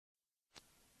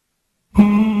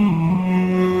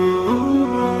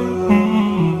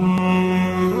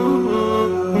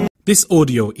This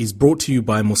audio is brought to you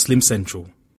by Muslim Central.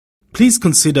 Please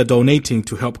consider donating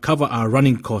to help cover our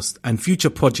running costs and future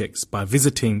projects by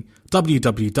visiting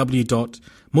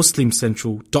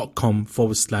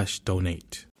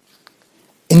www.muslimcentral.com/donate.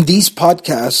 In these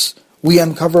podcasts, we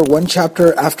uncover one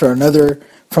chapter after another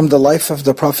from the life of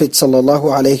the Prophet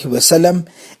ﷺ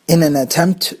in an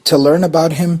attempt to learn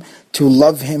about him, to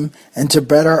love him, and to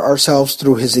better ourselves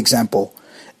through his example.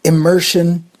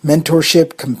 Immersion,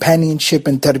 mentorship, companionship,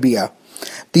 and tarbiyah.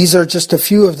 These are just a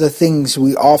few of the things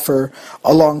we offer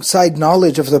alongside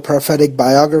knowledge of the prophetic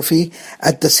biography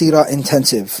at the Seerah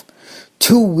Intensive.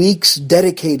 2 weeks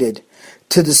dedicated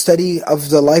to the study of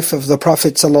the life of the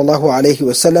Prophet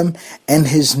ﷺ and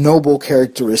his noble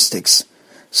characteristics.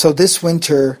 So this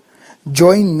winter,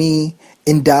 join me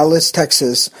in Dallas,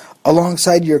 Texas,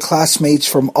 alongside your classmates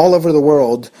from all over the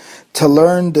world to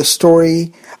learn the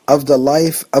story of the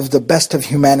life of the best of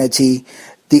humanity,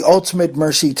 the ultimate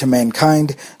mercy to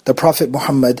mankind, the Prophet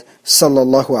Muhammad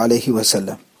sallallahu alaihi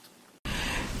wasallam.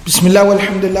 Bismillah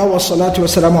walhamdulillah wa salatu wa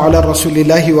salamu ala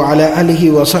rasulillahi wa ala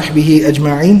alihi wa sahbihi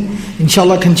ajma'in.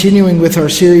 Inshallah, continuing with our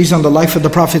series on the life of the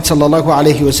Prophet sallallahu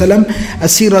alaihi wasallam,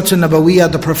 As-Seerah Nabawiyyah,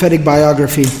 the prophetic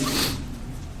biography.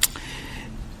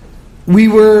 We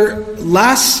were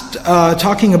last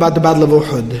talking about the Battle of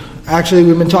Uhud. Actually,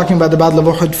 we've been talking about the Battle of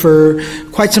Uhud for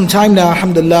quite some time now,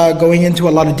 alhamdulillah, going into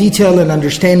a lot of detail and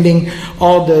understanding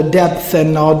all the depth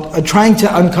and trying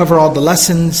to uncover all the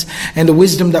lessons and the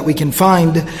wisdom that we can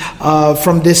find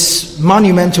from this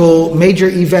monumental major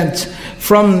event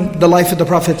from the life of the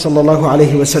Prophet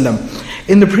ﷺ.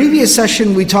 In the previous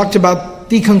session, we talked about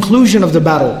the conclusion of the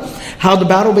battle, how the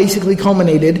battle basically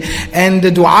culminated, and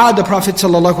the dua the Prophet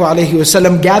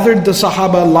ﷺ gathered the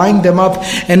Sahaba, lined them up,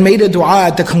 and made a dua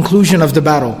at the conclusion of the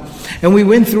battle. And we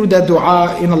went through that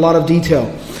dua in a lot of detail.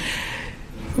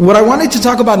 What I wanted to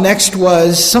talk about next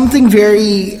was something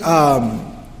very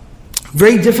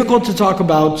difficult to talk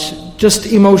about, just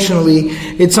emotionally.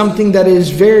 It's something that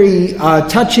is very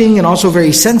touching and also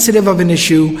very sensitive of an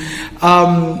issue.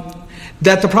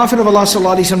 That the Prophet of Allah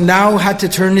ﷺ now had to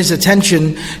turn his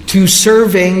attention to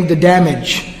surveying the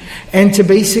damage and to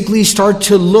basically start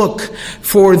to look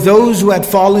for those who had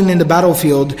fallen in the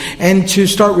battlefield and to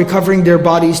start recovering their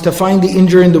bodies, to find the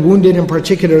injured and the wounded, and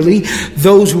particularly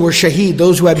those who were shaheed,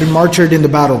 those who had been martyred in the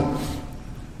battle.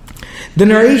 The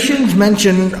narrations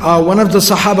mention one of the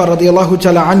Sahaba radiallahu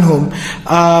ta'ala anhum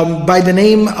by the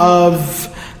name of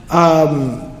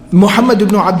Muhammad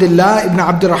ibn Abdullah ibn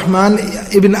Abdurrahman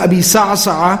ibn Abi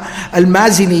Sa'sa'a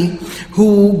al-Mazini,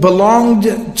 who belonged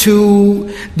to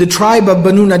the tribe of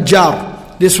Banu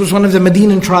Najjar. This was one of the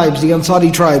Medinan tribes, the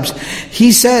Ansari tribes.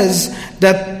 He says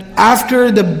that after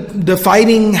the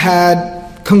fighting had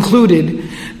concluded,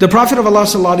 the Prophet of Allah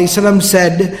ﷺ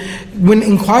said, when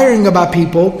inquiring about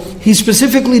people, he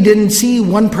specifically didn't see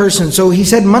one person. So he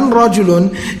said, Man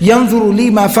rajulun yanzuru li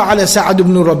ma fa'ala Sa'ad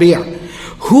ibn Rabi'.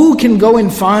 Who can go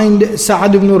and find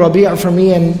Sa'ad ibn Rabi' for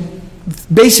me and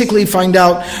basically find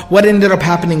out what ended up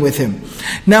happening with him?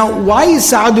 Now, why is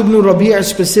Sa'ad ibn Rabi'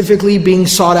 specifically being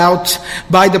sought out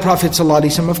by the Prophet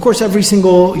ﷺ? Of course, every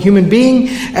single human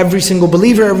being, every single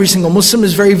believer, every single Muslim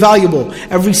is very valuable.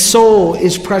 Every soul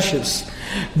is precious.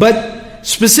 But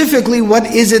specifically, what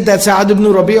is it that Sa'ad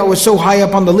ibn Rabi' was so high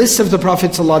up on the list of the Prophet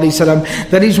ﷺ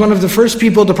that he's one of the first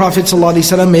people the Prophet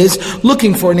ﷺ is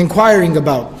looking for and inquiring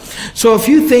about? So a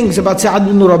few things about Sa'ad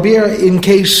ibn Rabi' in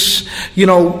case you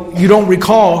don't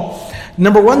recall.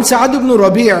 Number one, Sa'ad ibn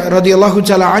Rabi' radiallahu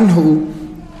ta'ala anhu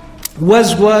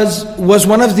was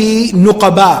one of the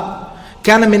nuqaba.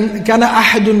 Kana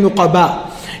ahadun nuqaba.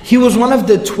 He was one of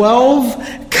the 12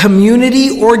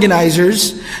 community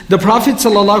organizers the Prophet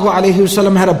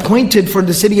ﷺ had appointed for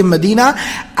the city of Medina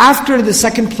after the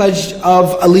second pledge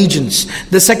of allegiance,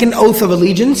 the second oath of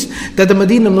allegiance that the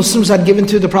Medina Muslims had given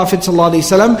to the Prophet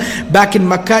ﷺ back in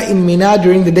Mecca, in Mina,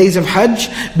 during the days of Hajj.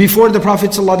 Before the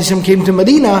Prophet ﷺ came to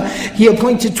Medina, he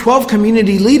appointed 12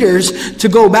 community leaders to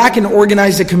go back and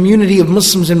organize the community of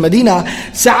Muslims in Medina.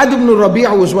 Sa'ad ibn Rabi'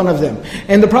 was one of them.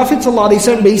 And the Prophet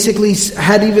ﷺ basically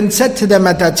had even said to them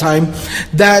at that time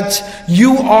that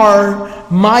you are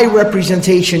my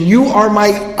representation, you are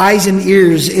my eyes and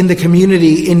ears in the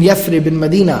community in Yathrib in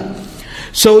Medina.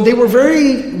 So they were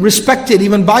very respected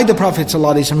even by the Prophet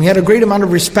ﷺ. He had a great amount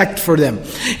of respect for them.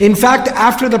 In fact,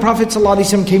 after the Prophet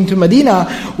ﷺ came to Medina,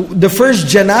 the first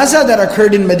janazah that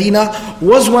occurred in Medina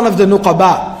was one of the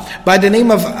nuqaba by the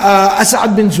name of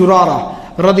As'ad bin Zurara.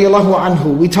 radiallahu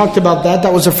anhu. We talked about that.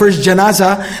 That was the first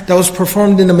janazah that was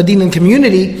performed in the Medinan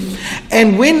community.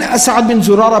 And when As'ad bin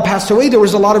Zurara passed away, there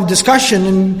was a lot of discussion.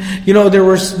 And there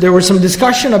was some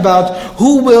discussion about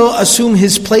who will assume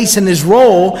his place and his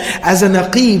role as a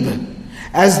naqib,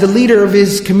 as the leader of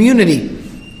his community.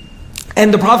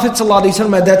 And the Prophet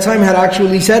ﷺ at that time had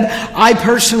actually said, I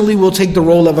personally will take the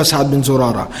role of As'ad bin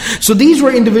Zurara. So these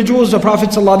were individuals the Prophet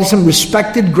ﷺ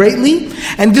respected greatly,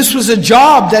 and this was a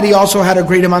job that he also had a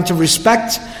great amount of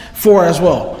respect for as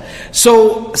well.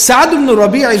 So Sa'd ibn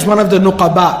Rabi'a is one of the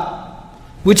nuqaba,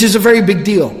 which is a very big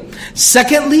deal.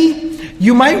 Secondly,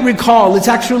 you might recall, it's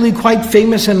actually quite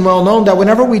famous and well known, that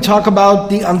whenever we talk about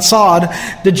the Ansar,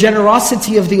 the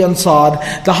generosity of the Ansar,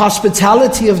 the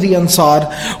hospitality of the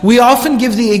Ansar, we often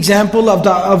give the example of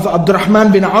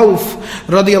Abdurrahman bin Auf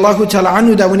radiallahu ta'ala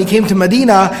anhu, that when he came to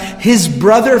Medina, his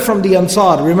brother from the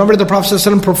Ansar, remember the Prophet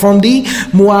ﷺ performed the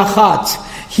muakhat.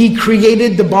 He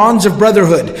created the bonds of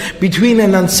brotherhood between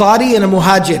an Ansari and a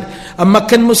Muhajir, a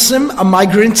Meccan Muslim, a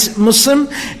migrant Muslim,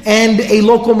 and a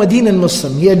local Medinan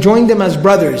Muslim. He had joined them as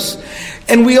brothers.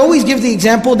 And we always give the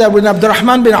example that when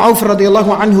Abdurrahman bin Auf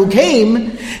radiallahu anhu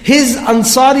came, his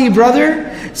Ansari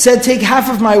brother said, take half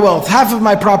of my wealth, half of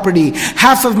my property,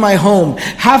 half of my home,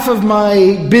 half of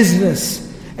my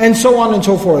business, and so on and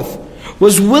so forth.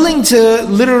 Was willing to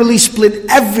literally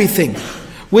split everything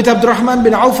with Abdurrahman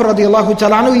bin Auf radiallahu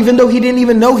ta'ala anhu, even though he didn't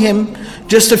even know him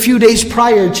just a few days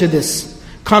prior to this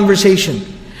conversation.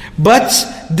 But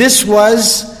this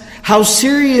was how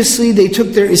seriously they took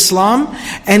their Islam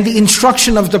and the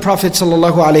instruction of the Prophet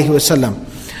sallallahu alaihi wasallam.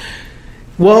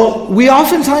 Well, we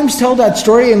oftentimes tell that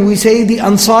story and we say the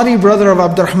Ansari brother of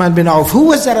Abdurrahman bin Auf. Who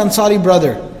was that Ansari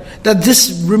brother? That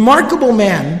this remarkable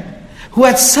man who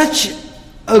had such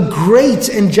a great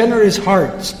and generous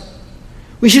heart.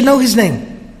 We should know his name.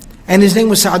 And his name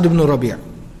was Sa'd ibn Rabi'a.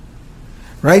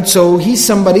 Right? So he's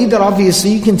somebody that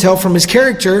obviously you can tell from his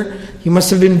character, he must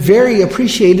have been very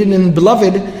appreciated and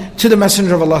beloved to the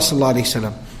Messenger of Allah sallallahu alaihi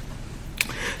wasallam.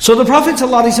 So the Prophet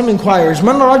sallallahu alaihi wasallam inquires,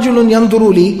 Man rajulun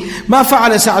yanduru li ma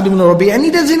fa'ala Sa'd ibn Rabi'a. And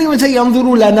he doesn't even say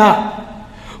yanduru lana.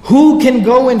 Who can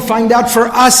go and find out for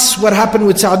us what happened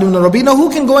with Sa'd ibn Rabi'a? No,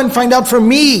 who can go and find out for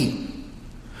me?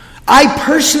 I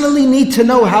personally need to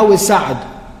know how is Sa'd.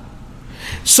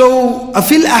 So,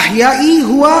 أَفِي الْأَحْيَاءِ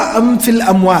هُوَ أَمْ فِي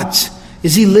الْأَمْوَاتِ?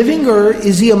 Is he living or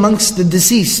is he amongst the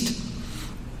deceased?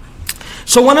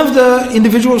 So one of the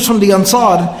individuals from the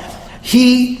Ansar,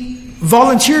 he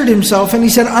volunteered himself and he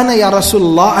said, Ana ya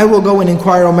Rasulullah, I will go and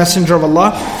inquire, O Messenger of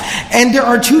Allah. And there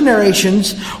are two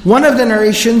narrations. One of the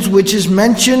narrations which is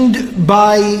mentioned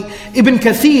by Ibn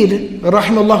Kathir,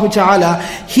 rahimahullah ta'ala,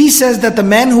 he says that the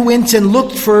man who went and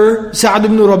looked for Sa'd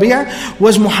ibn Rabi'a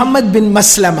was Muhammad bin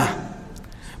Maslama.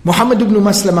 Muhammad ibn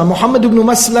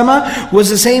Maslama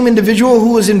was the same individual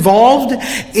who was involved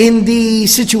in the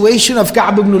situation of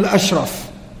Ka'b ibn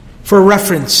al-Ashraf, for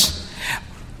reference.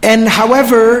 And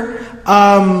however,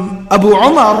 Abu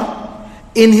Umar,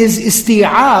 in his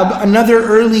Isti'ab, another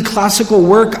early classical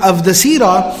work of the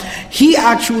Seerah, he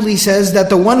actually says that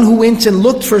the one who went and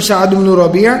looked for Sa'd ibn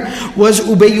Rabi'a was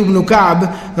Ubay ibn Ka'b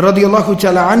radiallahu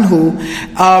ta'ala anhu.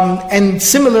 And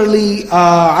similarly,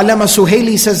 Allama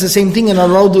Suhaili says the same thing in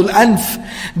Al-Rawd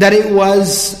al-Anf, that it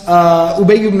was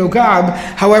Ubay ibn Ka'b.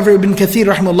 However, Ibn Kathir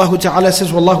rahimahullah ta'ala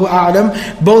says, Wallahu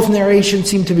a'lam, both narrations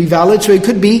seem to be valid. So it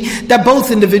could be that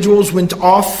both individuals went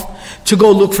off to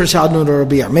go look for Sa'd ibn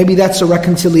Rabi'a. Maybe that's the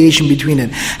reconciliation between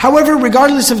it. However,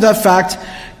 regardless of that fact,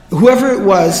 whoever it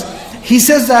was, he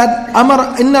says that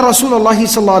Inna Rasulullah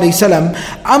sallallahu alaihi wasallam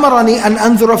amarani an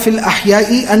anzura fil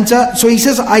ahya'i anta. So he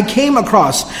says, I came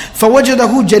across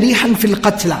فوجده جريحا في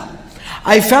القتلى.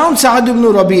 I found Sa'd ibn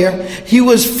Rabi'a. He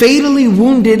was fatally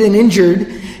wounded and injured.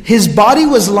 His body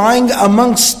was lying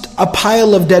amongst a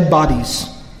pile of dead bodies.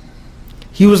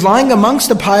 He was lying amongst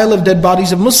a pile of dead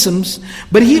bodies of Muslims,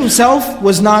 but he himself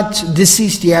was not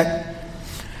deceased yet.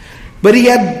 But he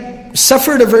had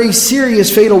suffered a very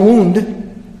serious fatal wound.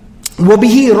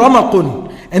 وَبِهِ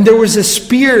رَمَقٌ. And there was a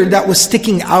spear that was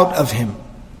sticking out of him.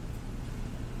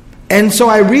 And so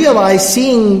I realized,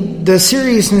 seeing the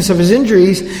seriousness of his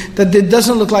injuries, that it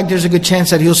doesn't look like there's a good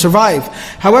chance that he'll survive.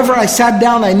 However, I sat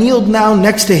down, I kneeled down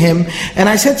next to him, and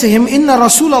I said to him, Inna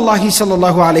Rasulullah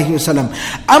sallallahu alayhi wa sallam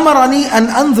amarani an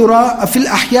anzura fil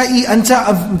ahya'i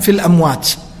anta fil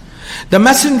amwat. The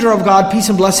Messenger of God, peace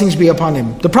and blessings be upon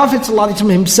him, the Prophet sallallahu alayhi wa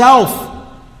sallam himself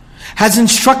has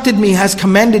instructed me, has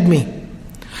commanded me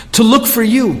to look for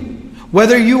you,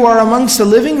 whether you are amongst the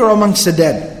living or amongst the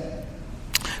dead.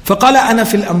 فَقَالَ أَنَا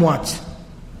فِي الْأَمْوَاتِ.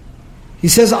 He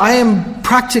says, I am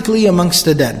practically amongst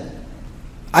the dead.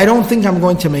 I don't think I'm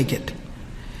going to make it.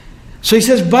 So he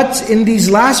says, but in these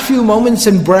last few moments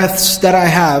and breaths that I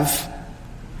have,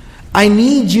 I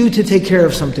need you to take care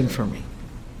of something for me.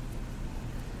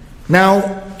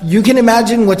 Now, you can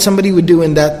imagine what somebody would do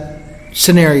in that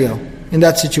scenario, in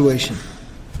that situation.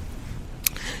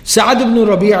 Sa'ad ibn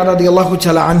Rabi'a radiallahu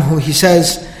ta'ala anhu, he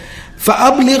says,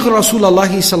 فَأَبْلِغْ رَسُولَ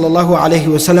اللَّهِ صَلَّى اللَّهُ عَلَيْهِ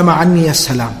وَسَلَّمَ عَنِّي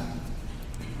السَّلَامِ.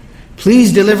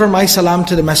 Please deliver my salam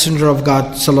to the Messenger of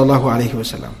God sallallahu alayhi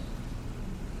wasallam.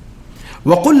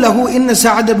 وَقُلْ لَهُ إِنَّ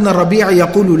سَعَدَ بْنَ الرَّبِيعِ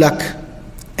يَقُولُ لَكَ.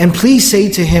 And please say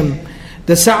to him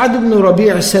that Sa'ad ibn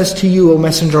Rabi' says to you, O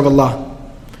Messenger of Allah,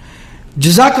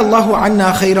 جَزَاكَ اللَّهُ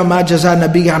عَنَّا خَيْرَ مَا جَزَى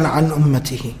نَبِيًّا عَنْ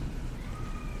أُمَّتِهِ.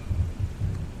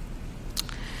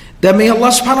 That may Allah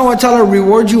subhanahu wa ta'ala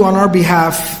reward you on our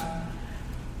behalf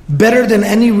better than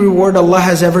any reward Allah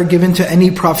has ever given to any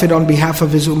prophet on behalf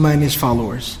of his ummah and his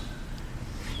followers.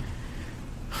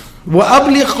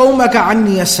 وَأَبْلِغْ قَوْمَكَ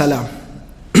عَنِّي السَّلَامِ.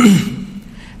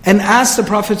 And ask the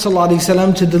Prophet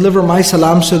ﷺ to deliver my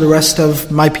salams to the rest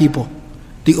of my people,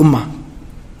 the ummah.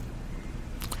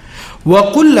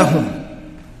 وَقُلْ لَهُمْ.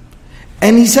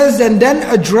 And he says, then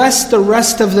address the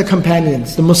rest of the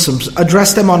companions, the Muslims,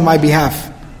 address them on my behalf.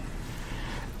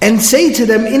 And say to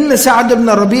them, إِنَّ سَعَدَ بْنَ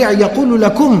رَبِيعَ يَقُولُ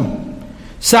لَكُمْ.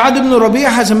 Sa'ad ibn Rabi'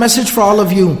 has a message for all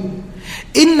of you.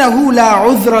 إِنَّهُ لَا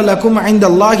عُذْرَ لَكُمْ عِنْدَ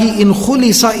اللَّهِ إِنْ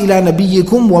خُلِصَ إِلَى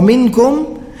نَبِيِّكُمْ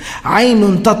وَمِنْكُمْ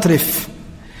عَيْنٌ تَطْرِفُ.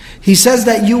 He says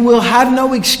that you will have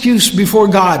no excuse before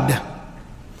God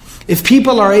if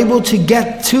people are able to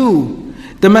get to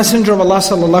the Messenger of Allah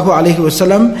sallallahu alaihi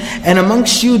wasallam, and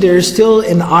amongst you there is still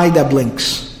an eye that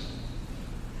blinks.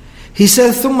 He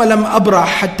says, ثُمَّ لَمْ أَبْرَحْ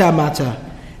حَتَّى مَاتَ.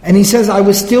 And he says, I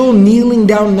was still kneeling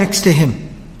down next to him,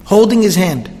 holding his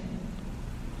hand,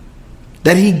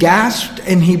 that he gasped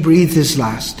and he breathed his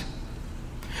last.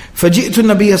 فَجِئْتُ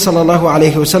النَّبِيَّ صَلَّى اللَّهُ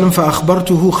عَلَيْهِ وَسَلَّمْ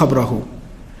فَأَخْبَرْتُهُ خَبْرَهُ.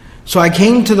 So I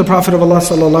came to the Prophet of Allah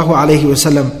sallallahu alaihi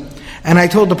wasallam, and I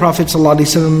told the Prophet sallallahu alaihi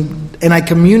wasallam, and I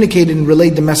communicated and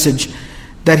relayed the message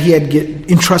that he had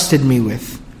entrusted me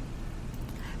with.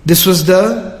 This was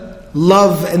the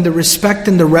love and the respect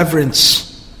and the reverence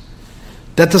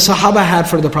that the Sahaba had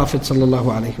for the Prophet sallallahu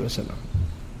alaihi wasallam.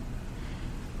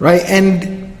 Right?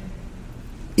 And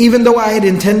even though I had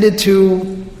intended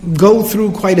to go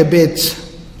through quite a bit,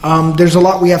 there's a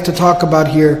lot we have to talk about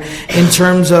here in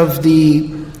terms of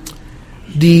the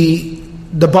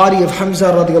body of Hamza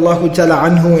radiallahu ta'ala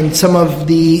anhu, and some of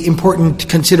the important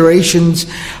considerations,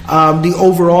 the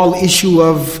overall issue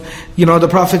of the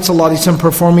Prophet ﷺ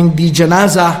performing the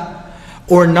janazah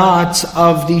or not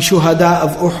of the shuhada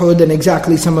of Uhud, and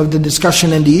exactly some of the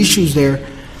discussion and the issues there.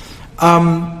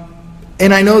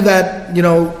 And I know that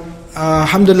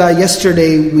alhamdulillah,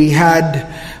 yesterday we had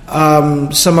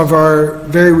some of our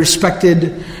very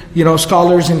respected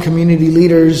scholars and community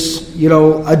leaders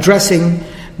addressing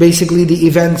basically the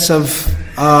events of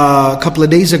a couple of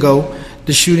days ago,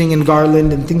 the shooting in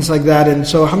Garland and things like that. And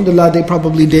so alhamdulillah, they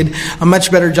probably did a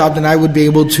much better job than I would be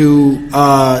able to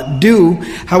do.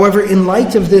 However, in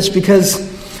light of this, because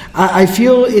I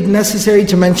feel it necessary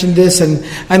to mention this, and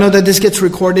I know that this gets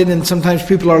recorded and sometimes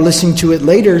people are listening to it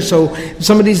later, so if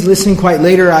somebody's listening quite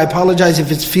later, I apologize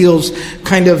if it feels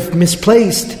kind of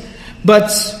misplaced.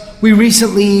 But we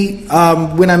recently,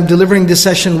 when I'm delivering this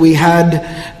session, we had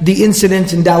the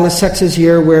incident in Dallas, Texas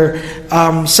here, where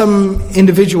some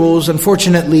individuals,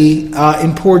 unfortunately,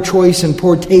 in poor choice and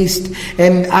poor taste,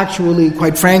 and actually,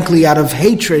 quite frankly, out of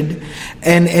hatred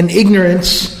and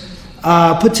ignorance,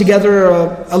 put together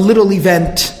a little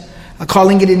event.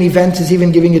 Calling it an event is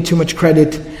even giving it too much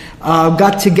credit.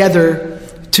 Got together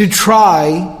to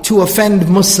try to offend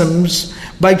Muslims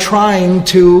by trying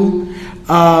to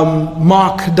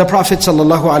mock the Prophet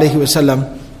sallallahu alaihi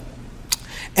wasallam.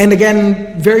 And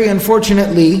again, very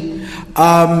unfortunately,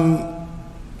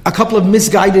 a couple of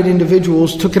misguided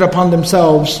individuals took it upon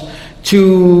themselves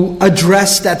to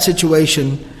address that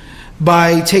situation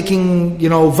by taking,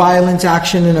 violent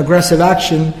action and aggressive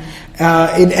action.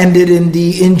 It ended in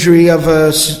the injury of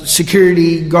a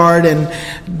security guard and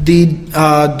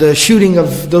the shooting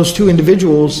of those two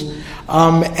individuals.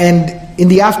 And in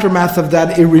the aftermath of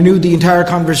that, it renewed the entire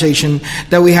conversation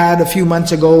that we had a few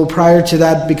months ago, prior to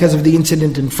that because of the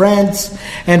incident in France,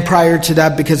 and prior to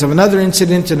that because of another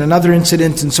incident,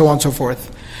 and so on and so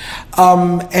forth.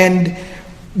 And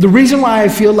the reason why I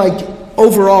feel like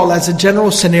overall, as a general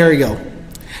scenario,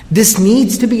 this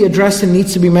needs to be addressed and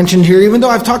needs to be mentioned here, even though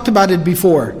I've talked about it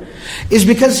before, is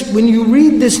because when you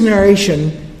read this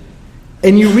narration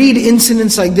and you read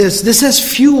incidents like this has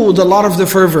fueled a lot of the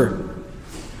fervor.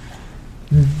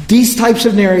 These types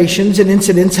of narrations and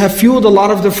incidents have fueled a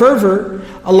lot of the fervor,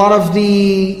 a lot of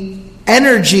the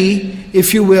energy,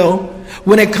 if you will,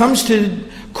 when it comes to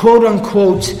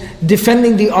quote-unquote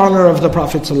defending the honor of the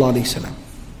Prophet ﷺ.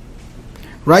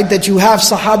 Right? That you have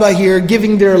Sahaba here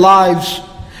giving their lives,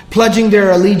 pledging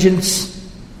their allegiance.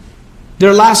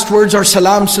 Their last words are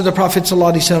salams to the Prophet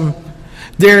ﷺ.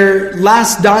 Their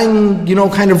last dying,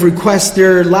 kind of request,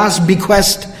 their last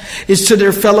bequest is to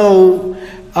their fellow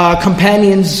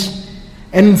companions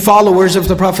and followers of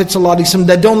the Prophet ﷺ,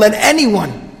 that don't let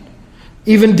anyone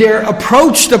even dare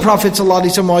approach the Prophet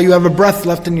ﷺ while you have a breath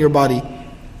left in your body.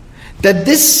 That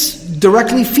this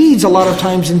directly feeds a lot of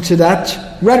times into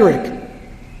that rhetoric.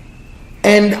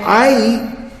 And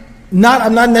I'm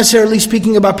not necessarily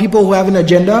speaking about people who have an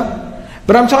agenda,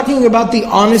 but I'm talking about the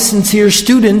honest, sincere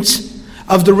students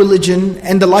of the religion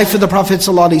and the life of the Prophet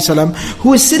ﷺ,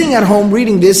 who is sitting at home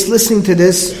reading this, listening to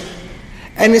this,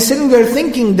 and is sitting there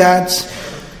thinking that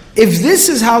if this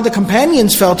is how the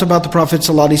companions felt about the Prophet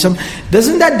ﷺ,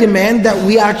 doesn't that demand that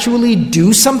we actually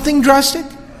do something drastic?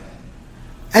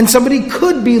 And somebody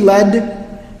could be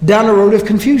led down a road of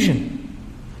confusion.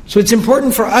 So it's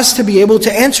important for us to be able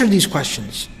to answer these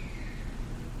questions.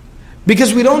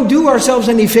 Because we don't do ourselves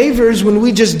any favors when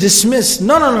we just dismiss,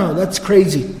 no, that's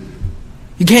crazy.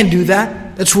 You can't do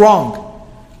that, that's wrong.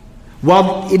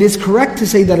 Well, it is correct to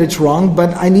say that it's wrong,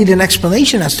 but I need an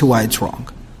explanation as to why it's wrong.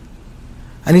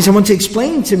 I need someone to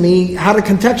explain to me how to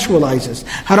contextualize this,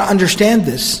 how to understand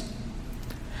this.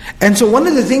 And so one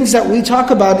of the things that we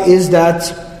talk about is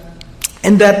that,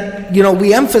 and that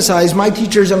we emphasize, my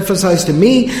teachers emphasize to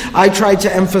me, I try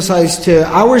to emphasize to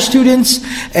our students,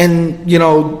 and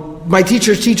my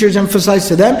teachers emphasize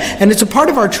to them, and it's a part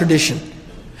of our tradition.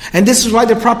 And this is why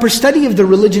the proper study of the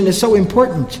religion is so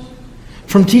important,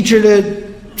 from teacher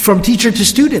to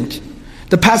student,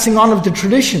 the passing on of the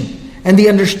tradition and the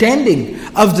understanding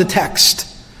of the text.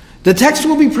 The text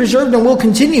will be preserved and will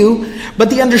continue, but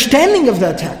the understanding of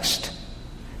that text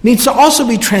needs to also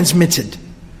be transmitted.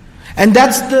 And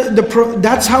that's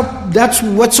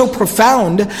what's so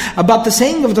profound about the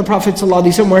saying of the Prophet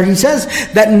ﷺ, where he says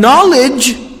that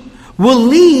knowledge will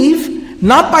leave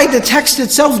not by the text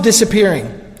itself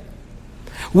disappearing.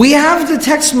 We have the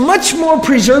text much more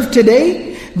preserved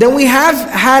today than we have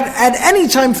had at any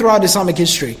time throughout Islamic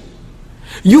history.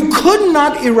 You could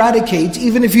not eradicate,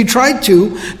 even if you tried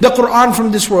to, the Qur'an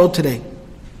from this world today.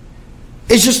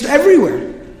 It's just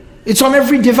everywhere. It's on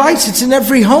every device, it's in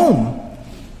every home.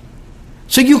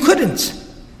 So you couldn't.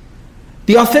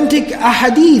 The authentic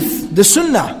ahadith, the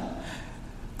sunnah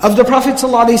of the Prophet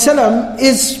ﷺ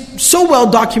is so well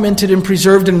documented and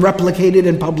preserved and replicated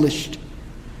and published.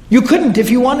 You couldn't, if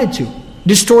you wanted to,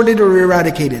 distort it or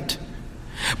eradicate it.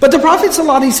 But the Prophet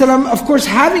ﷺ, of course,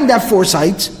 having that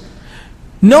foresight,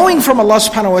 knowing from Allah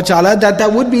subhanahu wa ta'ala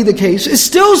that would be the case, is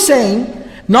still saying,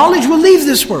 knowledge will leave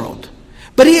this world.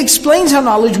 But He explains how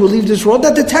knowledge will leave this world,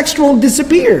 that the text won't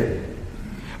disappear.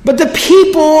 But the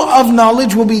people of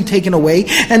knowledge will be taken away,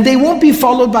 and they won't be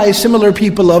followed by a similar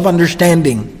people of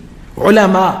understanding.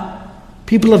 Ulama,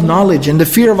 people of knowledge and the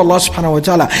fear of Allah subhanahu wa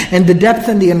ta'ala, and the depth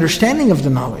and the understanding of the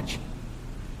knowledge.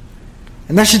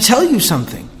 And that should tell you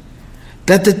something.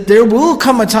 That there will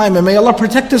come a time, and may Allah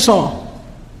protect us all,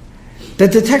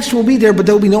 that the text will be there, but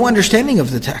there will be no understanding of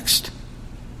the text.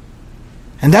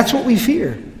 And that's what we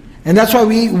fear. And that's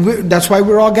why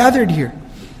we're all gathered here,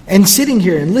 and sitting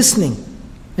here and listening,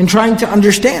 and trying to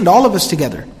understand, all of us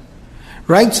together.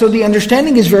 Right? So the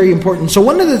understanding is very important. So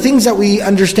one of the things that we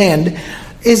understand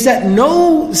is that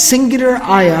no singular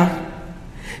ayah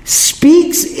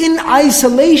speaks in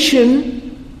isolation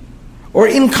or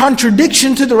in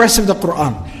contradiction to the rest of the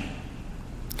Qur'an.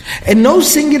 And no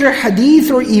singular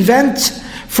hadith or event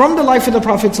from the life of the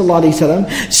Prophet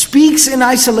ﷺ speaks in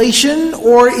isolation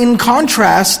or in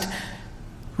contrast,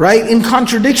 right, in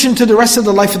contradiction to the rest of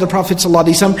the life of the Prophet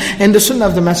ﷺ and the sunnah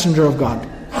of the Messenger of God.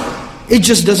 It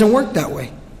just doesn't work that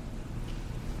way.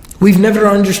 We've never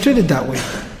understood it that way.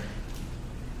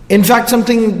 In fact,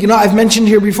 something I've mentioned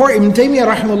here before, Ibn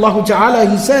Taymiyyah rahimahullah ta'ala,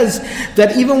 he says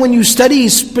that even when you study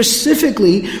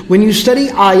specifically, when you study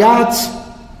ayat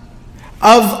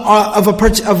of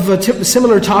a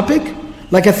similar topic,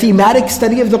 like a thematic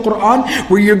study of the Qur'an,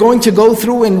 where you're going to go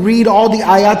through and read all the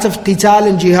ayat of qital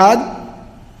and jihad,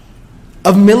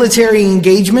 of military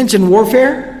engagement and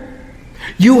warfare,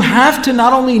 you have to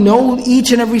not only know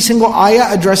each and every single ayah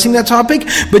addressing that topic,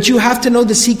 but you have to know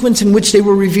the sequence in which they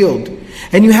were revealed.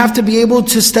 And you have to be able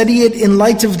to study it in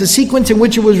light of the sequence in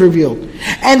which it was revealed.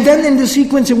 And then in the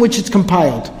sequence in which it's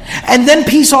compiled. And then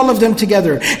piece all of them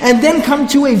together. And then come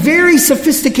to a very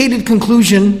sophisticated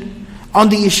conclusion on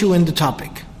the issue and the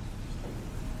topic.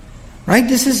 Right?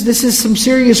 This is some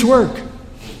serious work.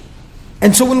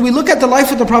 And so when we look at the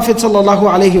life of the Prophet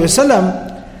ﷺ,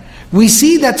 we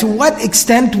see that to what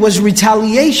extent was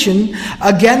retaliation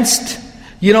against,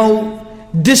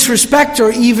 disrespect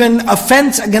or even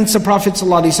offense against the Prophet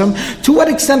ﷺ, to what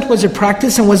extent was it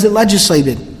practiced and was it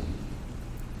legislated?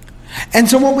 And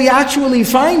so what we actually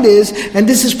find is, and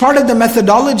this is part of the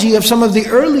methodology of some of the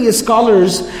earliest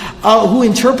scholars who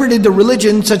interpreted the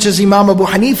religion, such as Imam Abu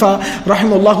Hanifa,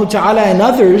 rahimahullah ta'ala, and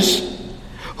others,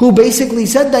 who basically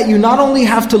said that you not only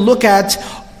have to look at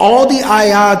all the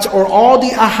ayat or all the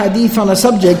ahadith on a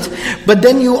subject, but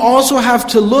then you also have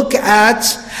to look at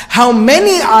how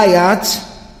many ayat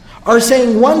are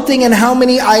saying one thing and how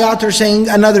many ayat are saying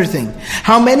another thing.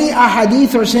 How many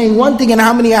ahadith are saying one thing and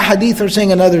how many ahadith are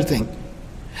saying another thing.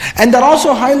 And that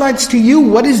also highlights to you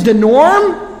what is the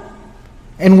norm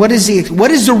and what is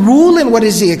the rule and what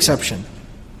is the exception.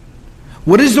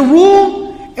 What is the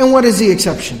rule and what is the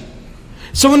exception?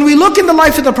 So when we look in the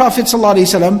life of the Prophet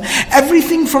ﷺ,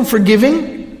 everything from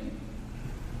forgiving,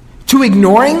 to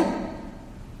ignoring,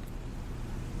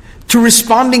 to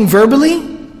responding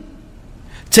verbally,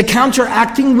 to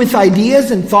counteracting with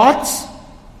ideas and thoughts,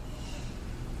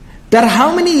 that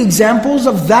how many examples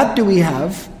of that do we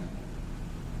have?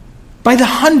 By the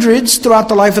hundreds throughout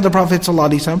the life of the Prophet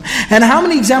ﷺ. And how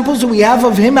many examples do we have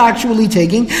of him actually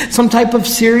taking some type of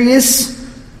serious,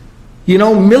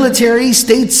 military,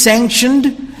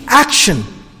 state-sanctioned action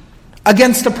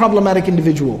against a problematic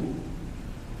individual?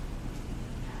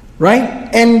 Right?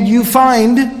 And you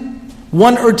find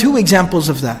one or two examples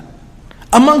of that,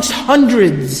 amongst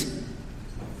hundreds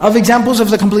of examples of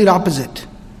the complete opposite.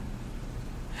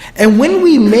 And when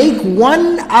we make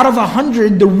 1 out of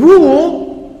 100 the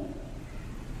rule,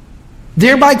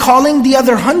 thereby calling the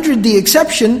other 100 the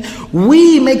exception,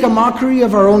 we make a mockery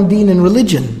of our own deen and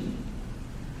religion.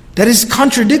 That is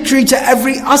contradictory to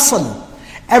every asl,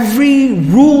 every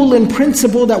rule and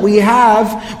principle that we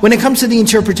have when it comes to the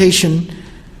interpretation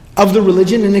of the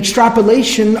religion and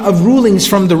extrapolation of rulings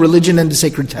from the religion and the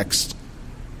sacred text.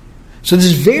 So this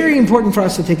is very important for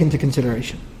us to take into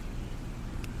consideration.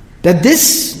 That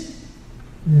this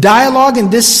dialogue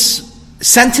and this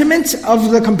sentiment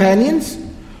of the companions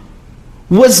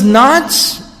was not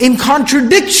in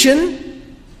contradiction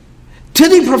to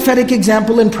the prophetic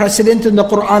example and precedent in the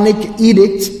Quranic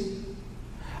edict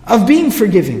of being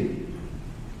forgiving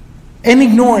and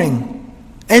ignoring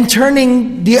and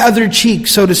turning the other cheek,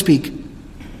 so to speak.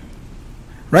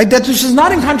 Right? That this is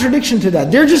not in contradiction to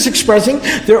that. They're just expressing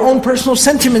their own personal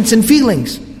sentiments and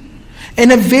feelings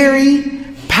in a very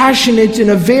passionate, in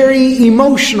a very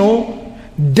emotional,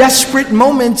 desperate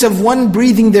moments of one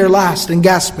breathing their last and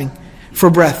gasping for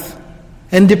breath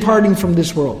and departing from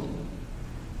this world.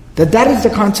 That is the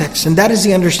context and that is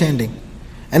the understanding.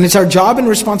 And it's our job and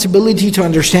responsibility to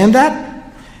understand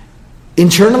that,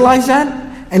 internalize that,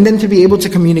 and then to be able to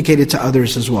communicate it to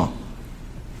others as well.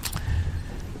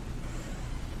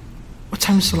 What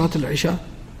time is Salat al-Isha?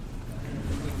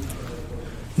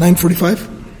 9:45?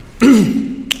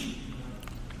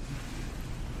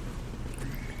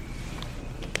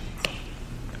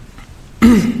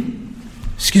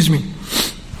 Excuse me.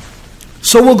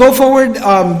 So we'll go forward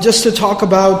just to talk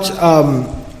about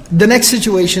the next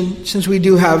situation, since we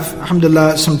do have,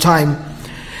 alhamdulillah, some time.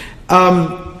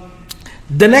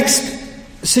 The next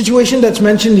situation that's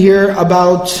mentioned here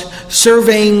about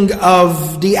surveying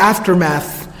of the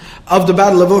aftermath of the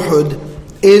Battle of Uhud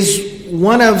is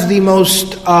one of the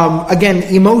most, again,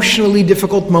 emotionally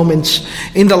difficult moments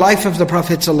in the life of the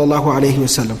Prophet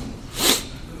ﷺ.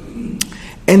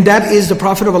 And that is the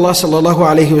Prophet of Allah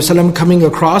ﷺ coming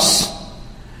across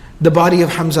the body of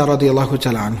Hamza radiallahu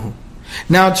ta'ala anhu.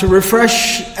 Now, to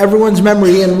refresh everyone's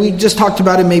memory, and we just talked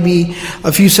about it maybe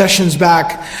a few sessions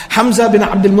back, Hamza bin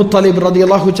Abdul Muttalib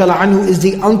radiallahu ta'ala anhu is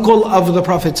the uncle of the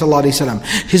Prophet ﷺ,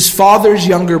 his father's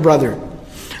younger brother.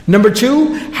 Number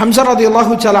two, Hamza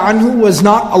radiallahu ta'ala anhu was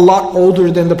not a lot older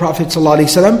than the Prophet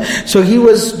ﷺ, so he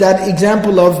was that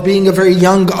example of being a very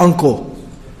young uncle.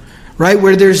 Right,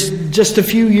 where there's just a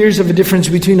few years of a difference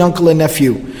between uncle and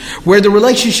nephew, where the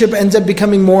relationship ends up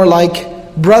becoming more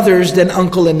like brothers than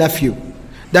uncle and nephew,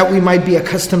 that we might be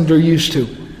accustomed or used to.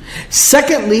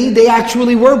 Secondly, they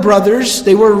actually were brothers.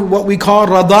 They were what we call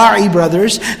rada'i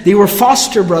brothers. They were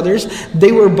foster brothers.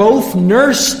 They were both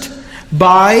nursed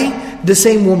by the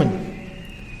same woman.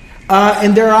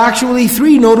 And there are actually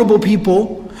 3 notable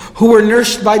people who were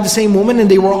nursed by the same woman,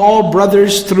 and they were all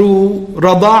brothers through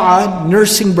rada'a,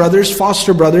 nursing brothers,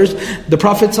 foster brothers. The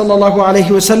Prophet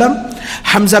ﷺ,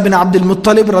 Hamza bin Abdul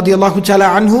Muttalib radiallahu ta'ala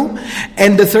anhu,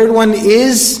 and the third one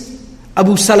is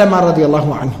Abu Salama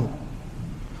radiallahu anhu.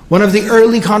 one of the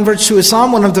early converts to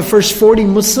Islam, one of the first 40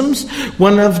 Muslims,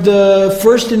 one of the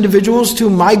first individuals to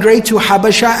migrate to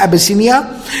Habasha,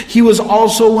 Abyssinia. He was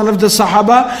also one of the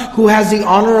Sahaba who has the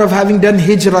honor of having done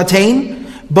Hijratain.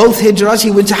 Both Hijras,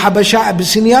 he went to Habasha,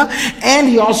 Abyssinia, and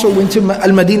he also went to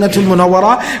Al-Madinatul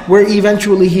Munawwara, where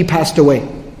eventually he passed away.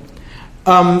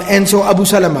 And so Abu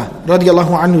Salama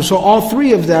radiallahu anhu. So all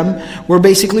three of them were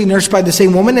basically nursed by the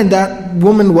same woman, and that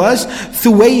woman was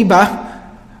Thuwayba,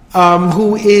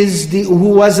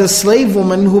 who was a slave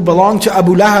woman who belonged to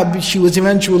Abu Lahab. She was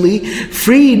eventually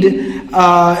freed,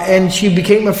 and she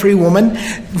became a free woman.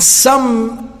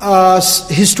 Some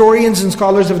historians and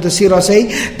scholars of the Seerah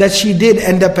say that she did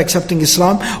end up accepting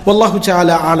Islam. Wallahu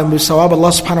ta'ala alam bis-sawab.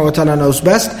 Allah subhanahu wa ta'ala knows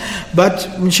best. But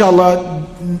inshallah,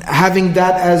 having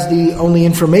that as the only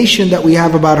information that we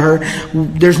have about her,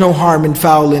 there's no harm and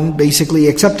foul in basically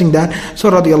accepting that.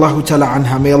 So radiyallahu ta'ala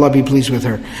anha, may Allah be pleased with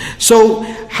her. So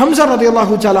Hamza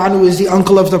radiyallahu ta'ala anhu is the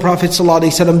uncle of the Prophet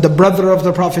ﷺ, the brother of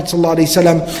the Prophet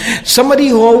ﷺ, somebody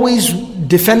who always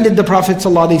defended the Prophet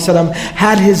ﷺ,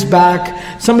 had his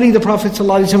back, somebody the Prophet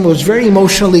ﷺ was very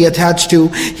emotionally attached to.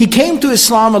 He came to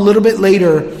Islam a little bit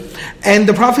later, and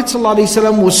the Prophet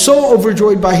ﷺ was so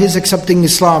overjoyed by his accepting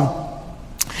Islam.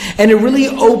 And it really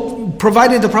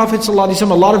provided the Prophet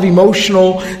ﷺ a lot of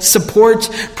emotional support,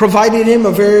 provided him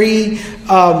a very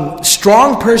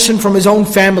strong person from his own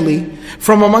family,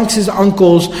 from amongst his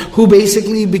uncles, who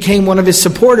basically became one of his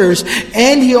supporters.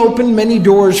 And he opened many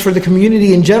doors for the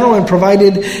community in general and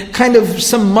provided kind of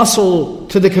some muscle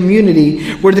to the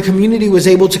community, where the community was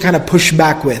able to kind of push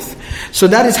back with. So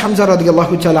that is Hamza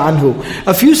radiallahu ta'ala anhu.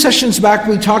 A few sessions back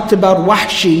we talked about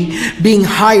Wahshi being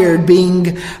hired,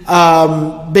 being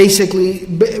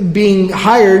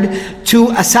hired to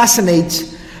assassinate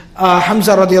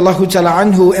Hamza radiallahu ta'ala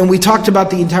anhu, and we talked about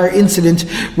the entire incident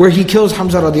where he kills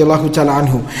Hamza radiallahu ta'ala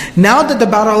anhu. Now that the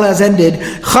battle has ended,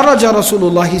 kharaja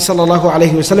Rasulullah sallallahu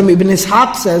alayhi wa sallam. Ibn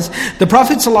Ishaq says the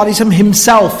Prophet sallallahu alayhi wa sallam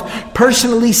himself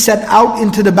personally set out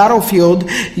into the battlefield.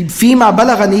 فيما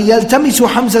بلغني يلتمس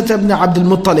حمزة بن عبد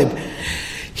المطلب.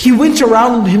 He went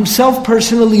around himself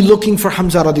personally looking for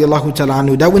Hamza radiallahu ta'ala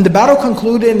anhu. That when the battle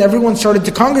concluded and everyone started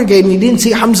to congregate and he didn't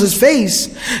see Hamza's face,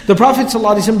 the Prophet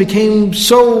ﷺ became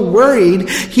so worried,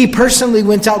 he personally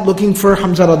went out looking for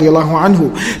Hamza radiallahu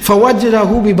anhu.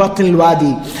 فَوَجَّدَهُ بِبَطْنِ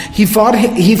الْوَادِي.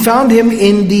 He found him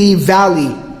in the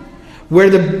valley, where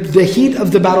the heat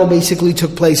of the battle basically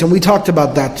took place. And we talked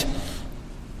about that.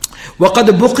 وَقَدْ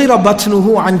بُقِرَ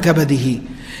بَطْنُهُ عَنْ كَبَدِهِ.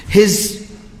 His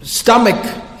stomach,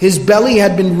 his belly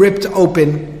had been ripped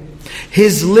open.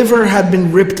 His liver had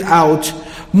been ripped out.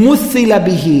 مُثِّلَ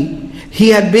بِهِ. He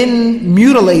had been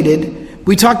mutilated.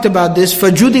 We talked about this.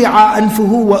 فَجُدِعَ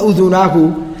أَنْفُهُ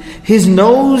وَأُذُنَاهُ. His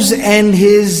nose and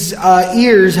his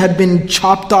ears had been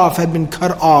chopped off, had been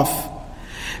cut off.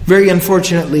 Very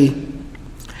unfortunately.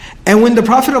 And when the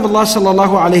Prophet of Allah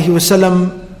sallallahu alayhi wa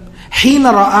sallam, حِينَ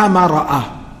رَأَى مَا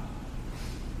رَأَى,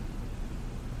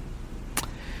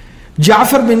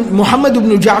 Muhammad ibn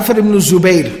Ja'far ibn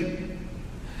Zubayr,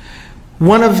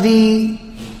 one of the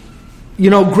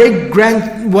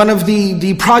one of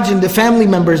the progeny, the family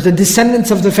members, the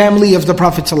descendants of the family of the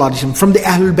Prophet ﷺ, from the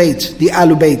Ahlul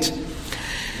Bayt,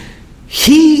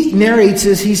 he narrates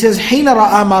this. He says, حِينَ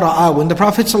رَأَى مَا رَأَى. When the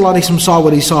Prophet ﷺ saw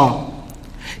what he saw,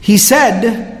 he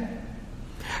said,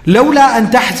 لَوْلَا أَن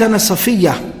تَحْزَنَ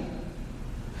صَفِيَّةً.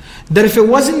 That if it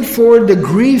wasn't for the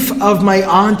grief of my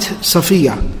aunt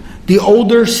Safiya, the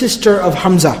older sister of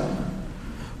Hamza,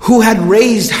 who had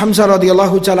raised Hamza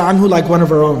radiallahu ta'ala anhu like one of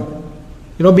her own.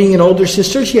 Being an older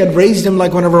sister, she had raised him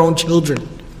like one of her own children.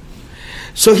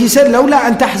 So he said, لَوْلَا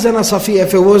أَن تَحْزَنَ صَفِيَّةً.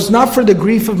 If it was not for the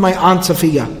grief of my aunt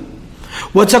Safiya,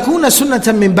 وَتَكُونَ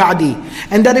سُنَّةً مِّن بَعْدِي.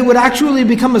 And that it would actually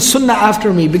become a sunnah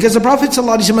after me. Because the Prophet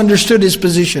ﷺ understood his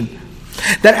position.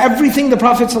 That everything the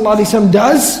Prophet ﷺ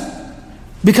does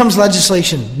becomes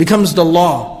legislation, becomes the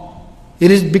law.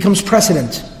 It becomes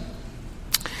precedent.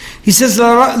 He says,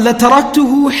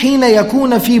 لَتَرَكْتُهُ حِينَ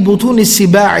يَكُونَ فِي بُطُونِ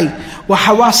السِّبَاعِ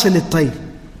وَحَوَاصِلِ الطَّيْرِ.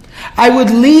 I would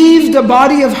leave the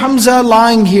body of Hamza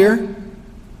lying here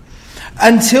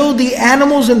until the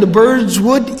animals and the birds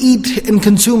would eat and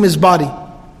consume his body,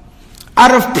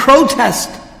 out of protest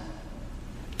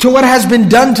to what has been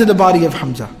done to the body of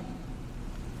Hamza.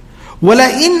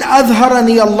 وَلَئِنْ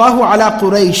أَظْهَرَنِي اللَّهُ عَلَى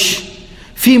قُرَيْشٍ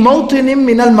فِي مَوْطِنٍ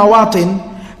مِّنَ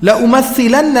الْمَوَاطِنِ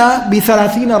لَأُمَثِّلَنَّ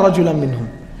بِثَلَاثِينَ رَجُلًا مِّنْهُمْ.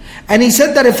 And he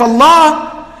said that if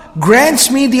Allah grants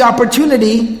me the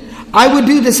opportunity, I would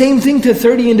do the same thing to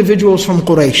 30 individuals from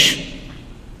Quraysh.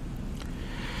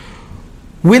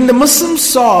 When the Muslims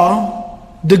saw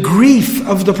the grief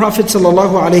of the Prophet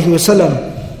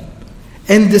ﷺ,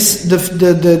 and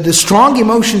the strong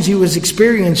emotions he was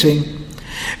experiencing,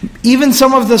 even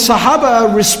some of the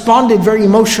Sahaba responded very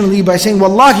emotionally by saying,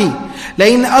 Wallahi,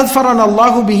 لَإِنْ أَذْفَرَنَا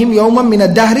اللَّهُ بِهِمْ يَوْمًا مِنَ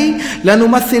الدَّهْرِ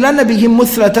لَنُمَثِّلَنَّ بِهِمْ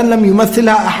مُثْلَةً لَمْ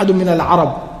يُمَثِّلْهَا أَحَدٌ مِنَ الْعَرَبِ.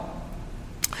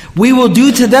 We will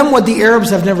do to them what the Arabs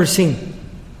have never seen.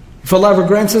 If Allah ever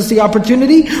grants us the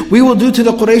opportunity, we will do to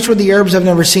the Quraysh what the Arabs have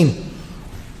never seen,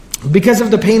 because of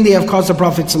the pain they have caused the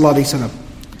Prophet ﷺ.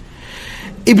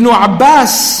 Ibn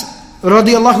Abbas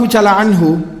radiyallahu ta'ala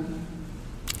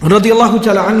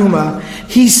anhuma,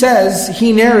 he says,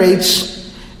 he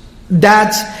narrates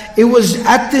that it was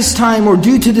at this time, or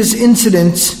due to this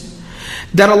incident,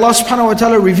 that Allah subhanahu wa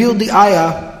ta'ala revealed the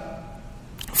ayah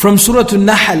from Surah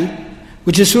An-Nahl,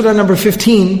 which is Surah number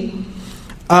 15,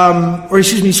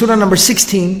 Surah number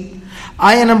 16,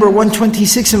 ayah number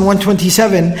 126 and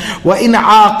 127. وَإِنْ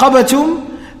عَاقَبَتُمْ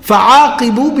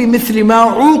فَعَاقِبُوا بِمِثْلِ مَا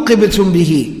عُوقِبْتُمْ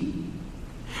بِهِ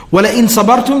وَلَئِنْ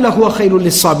صَبَرْتُمْ لَهُوَ خَيْرٌ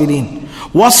لِلصَّابِرِينَ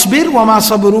وَاصْبِرْ وَمَا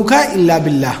صَبْرُكَ إِلَّا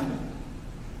بِاللَّهِ.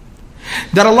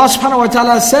 That Allah subhanahu wa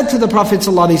ta'ala said to the Prophet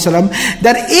ﷺ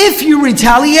that if you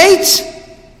retaliate,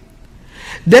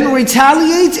 then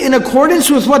retaliate in accordance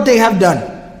with what they have done,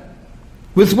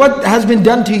 with what has been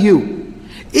done to you.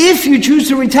 If you choose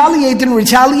to retaliate, then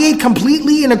retaliate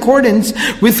completely in accordance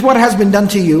with what has been done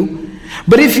to you.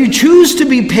 But if you choose to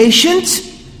be patient,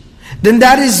 then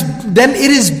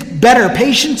it is better.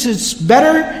 Patience is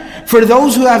better for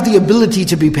those who have the ability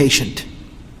to be patient.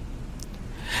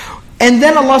 And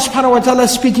then Allah subhanahu wa ta'ala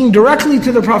speaking directly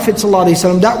to the Prophet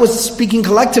ﷺ, that was speaking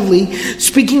collectively,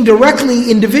 speaking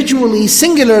directly, individually,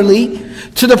 singularly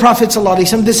to the Prophet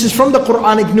ﷺ. This is from the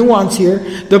Quranic nuance here,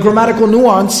 the grammatical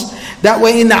nuance, that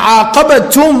وَإِنْ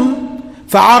عَاقَبَتُمْ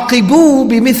فَعَاقِبُوا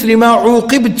بِمِثْلِ مَا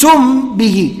عُوقِبْتُمْ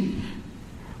بِهِ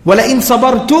وَلَئِنْ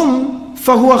صَبَرْتُمْ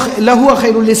لَهُوَ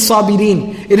خَيْرٌ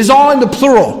لِلصَّابِرِينَ. It is all in the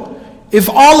plural. If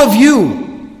all of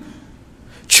you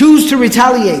choose to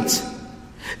retaliate,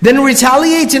 then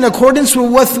retaliate in accordance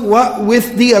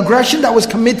with the aggression that was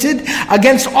committed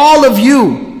against all of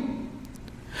you.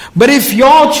 But if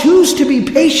y'all choose to be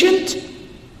patient,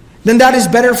 then that is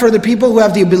better for the people who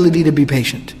have the ability to be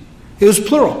patient. It was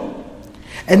plural.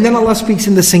 And then Allah speaks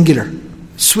in the singular.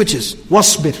 Switches.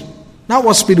 Wasbir. Not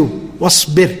wasbiru.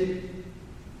 Wasbir.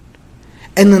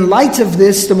 And in light of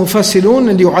this, the mufassirun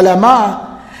and the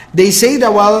ulama, they say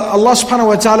that while Allah subhanahu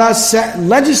wa ta'ala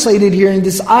legislated here in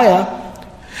this ayah,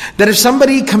 that if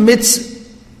somebody commits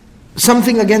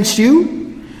something against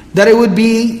you, that it would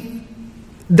be,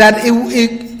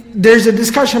 there's a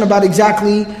discussion about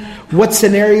exactly what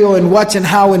scenario and what and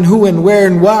how and who and where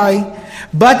and why.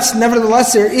 But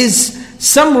nevertheless, there is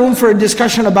some room for a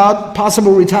discussion about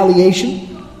possible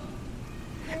retaliation.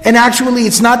 And actually,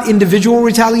 it's not individual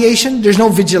retaliation. There's no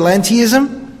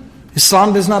vigilantism.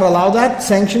 Islam does not allow that,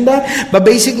 sanction that. But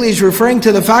basically, it's referring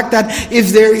to the fact that if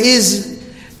there is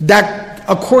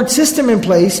a court system in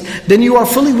place, then you are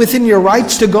fully within your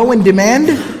rights to go and demand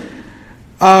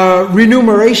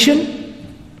remuneration,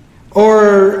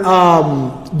 or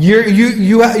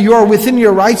you are within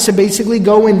your rights to basically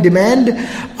go and demand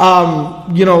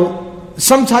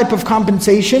some type of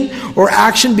compensation or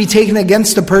action be taken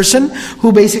against the person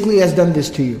who basically has done this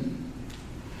to you.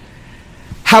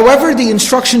 However, the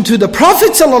instruction to the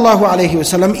Prophet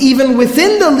ﷺ, even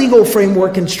within the legal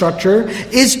framework and structure,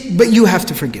 is, but you have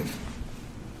to forgive.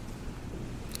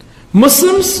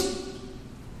 Muslims,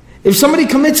 if somebody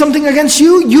commits something against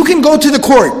you, you can go to the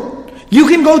court, you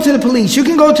can go to the police, you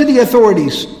can go to the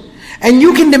authorities, and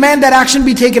you can demand that action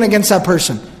be taken against that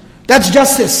person. That's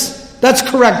justice. That's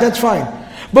correct, that's fine.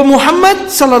 But Muhammad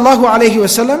sallallahu alayhi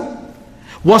wasallam,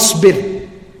 wasbir.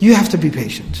 You have to be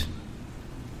patient.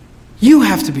 You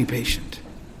have to be patient.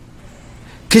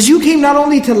 Because you came not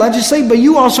only to legislate, but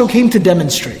you also came to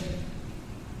demonstrate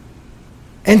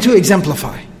and to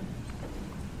exemplify.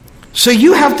 So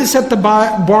you have to set the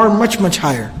bar much, much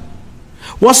higher.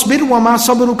 وَاصْبِرْ وَمَا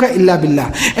صَبْرُكَ إِلَّا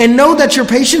بِاللَّهِ. And know that your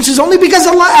patience is only because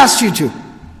Allah asked you to.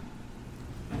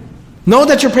 Know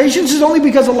that your patience is only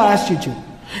because Allah asked you to.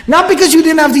 Not because you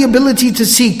didn't have the ability to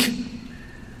seek,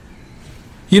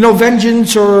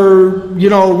 vengeance or,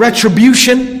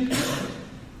 retribution.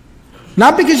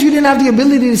 Not because you didn't have the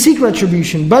ability to seek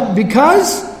retribution, but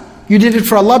because you did it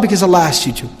for Allah, because Allah asked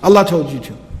you to. Allah told you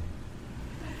to.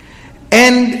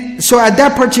 And so at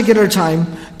that particular time,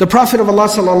 the Prophet of Allah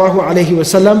sallallahu alaihi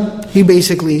wasallam, he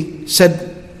basically said,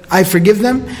 I forgive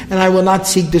them and I will not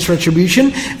seek this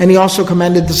retribution. And he also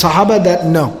commanded the Sahaba that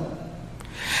no.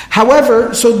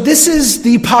 However, so this is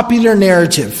the popular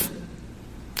narrative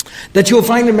that you'll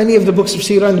find in many of the books of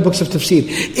Seerah and the books of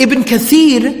Tafsir. Ibn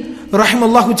Kathir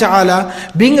rahimahullah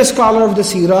ta'ala, being a scholar of the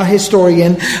seerah,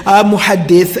 historian, a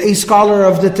muhaddith, a scholar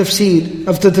of the tafsir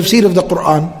of the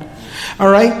Quran.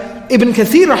 Alright? Ibn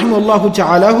Kathir rahimahullah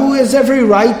ta'ala, who has every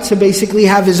right to basically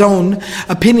have his own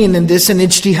opinion in this and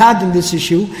ijtihad in this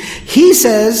issue, he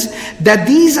says that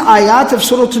these ayat of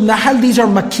Surah An-Nahl, these are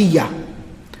Makkiyah.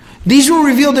 These were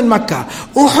revealed in Makkah.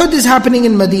 Uhud is happening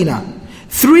in Medina.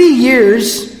 3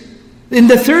 years, in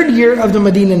the 3rd year of the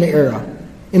Medinan era,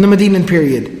 in the Medinan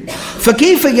period.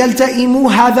 فَكَيْفَ يَلْتَئِمُ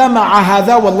هَذَا مَعَ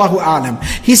هَذَا وَاللَّهُ أَعْلَمُ.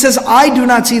 He says, I do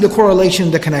not see the correlation,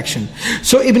 the connection.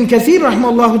 So Ibn Kathir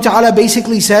rahimahullah ta'ala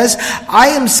basically says, I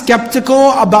am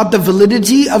skeptical about the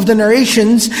validity of the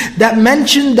narrations that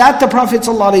mention that the Prophet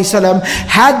ﷺ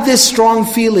had this strong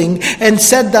feeling and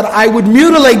said that I would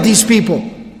mutilate these people.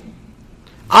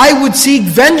 I would seek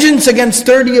vengeance against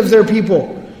 30 of their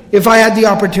people if I had the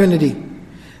opportunity.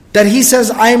 That he says,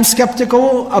 I am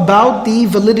skeptical about the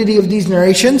validity of these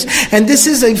narrations. And this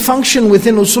is a function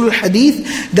within usul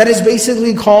al-hadith that is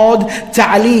basically called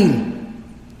ta'leel.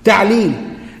 Ta'leel.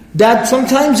 That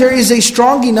sometimes there is a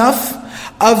strong enough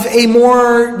of a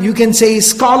more, you can say,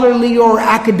 scholarly or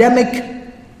academic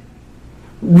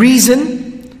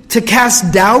reason to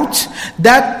cast doubt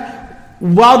that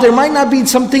while there might not be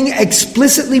something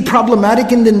explicitly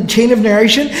problematic in the chain of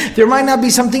narration, there might not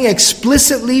be something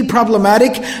explicitly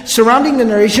problematic surrounding the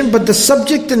narration, but the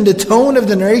subject and the tone of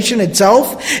the narration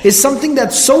itself is something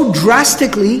that so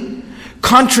drastically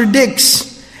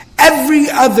contradicts every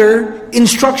other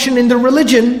instruction in the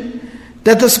religion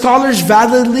that the scholars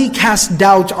validly cast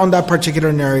doubt on that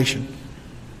particular narration.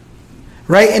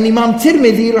 Right? And Imam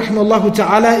Tirmidhi, rahimahullah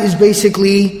ta'ala, is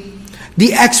basically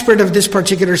the expert of this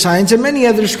particular science, and many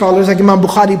other scholars like Imam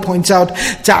Bukhari points out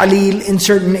ta'leel in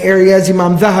certain areas,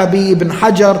 Imam Dhahabi, Ibn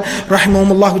Hajar,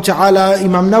 rahimahumullah ta'ala,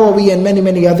 Imam Nawawi, and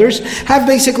many others have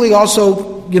basically also,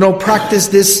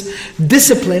 practiced this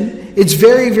discipline. It's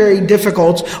very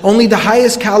difficult. Only the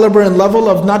highest caliber and level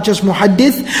of not just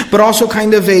muhaddith, but also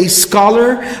kind of a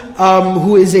scholar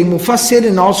who is a mufassir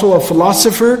and also a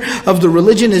philosopher of the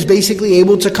religion is basically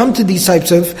able to come to these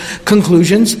types of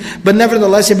conclusions. But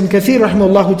nevertheless, Ibn Kathir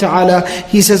rahimahullah ta'ala,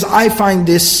 he says, I find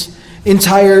this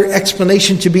entire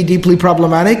explanation to be deeply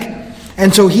problematic.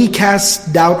 And so he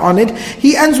casts doubt on it.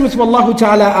 He ends with, Wallahu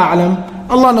ta'ala a'lam.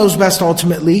 Allah knows best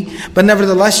ultimately, but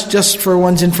nevertheless, just for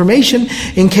one's information,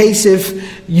 in case if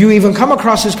you even come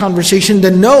across this conversation,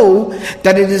 then know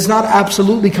that it is not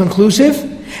absolutely conclusive,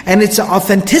 and its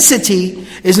authenticity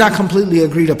is not completely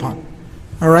agreed upon.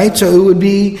 Alright, so it would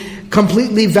be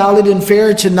completely valid and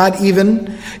fair to not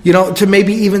even, to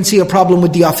maybe even see a problem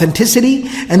with the authenticity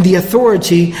and the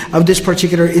authority of this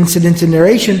particular incident and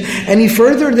narration. And he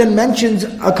further then mentions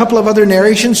a couple of other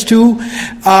narrations to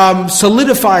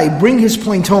solidify, bring his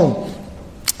point home.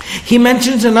 He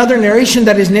mentions another narration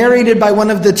that is narrated by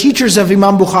one of the teachers of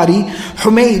Imam Bukhari,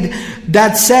 Humayd,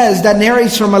 that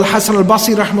narrates from Al-Hasan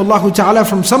al-Basri rahimahullah ta'ala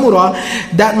from Samura,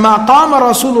 that مَا قَامَ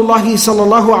رَسُولُ اللَّهِ صَلَّى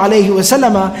اللَّهُ عَلَيْهِ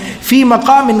وَسَلَّمَ فِي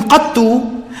مَقَامٍ قَطُّ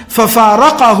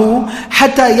فَفَارَقَهُ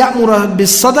حَتَّى يَأْمُرَ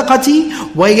بِالصَّدَقَةِ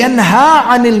وَيَنْهَى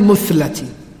عَنِ الْمُثْلَةِ.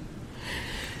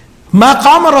 مَا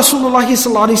قَامَ رَسُولُ اللَّهِ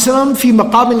صَلَّى اللَّهُ عَلَيْهِ وَسَلَّمَ فِي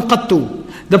مَقَامٍ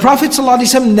قَطُّ. The Prophet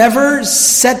ﷺ never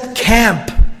set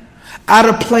camp at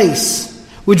a place,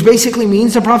 which basically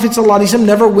means the Prophet ﷺ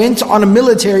never went on a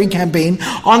military campaign,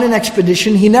 on an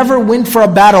expedition. He never went for a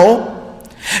battle.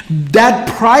 That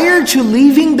prior to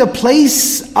leaving the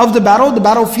place of the battle, the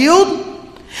battlefield,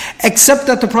 except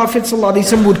that the Prophet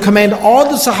ﷺ would command all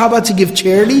the Sahaba to give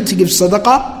charity, to give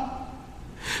sadaqah,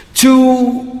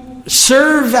 to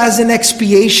serve as an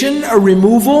expiation, a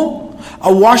removal,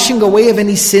 a washing away of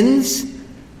any sins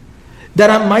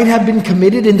that might have been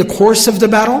committed in the course of the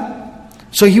battle.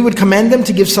 So he would command them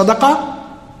to give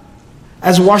sadaqah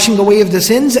as washing away of the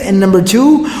sins. And number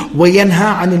 2, وَيَنْهَى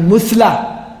عَنِ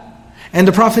الْمُثْلَةِ. And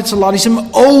the Prophet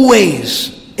ﷺ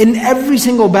always, in every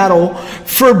single battle,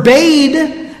 forbade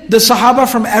the Sahaba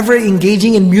from ever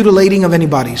engaging in mutilating of any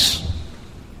bodies.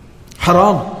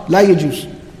 Haram, la yajuz.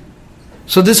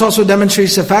 So this also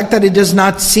demonstrates the fact that it does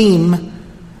not seem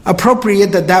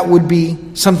appropriate that would be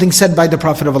something said by the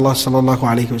Prophet of Allah sallallahu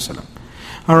alaihi wasallam.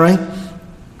 Alright?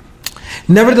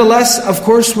 Nevertheless, of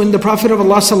course, when the Prophet of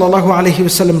Allah sallallahu alaihi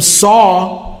wasallam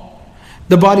saw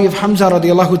the body of Hamza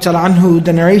radiallahu ta'ala anhu,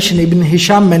 the narration, Ibn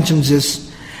Hisham mentions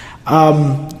this,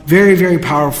 very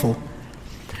powerful.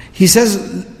 He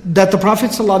says that the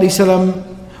Prophet sallallahu alaihi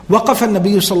wasallam, وَقَفَ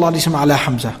النَّبِيُّ sallallahu alaihi wasallam ala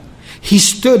Hamza. He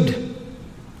stood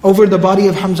over the body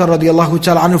of Hamza radiallahu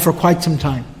ta'ala anhu for quite some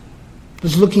time.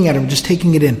 Just looking at him, just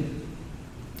taking it in.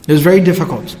 It was very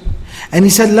difficult. And he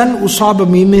said, لَنْ أُصَابَ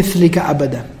بِمِثْلِكَ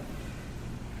أَبَدًا.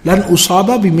 لَنْ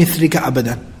أُصَابَ بِمِثْلِكَ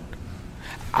أَبَدًا.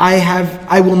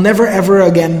 I will never ever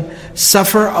again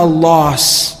suffer a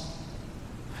loss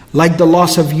like the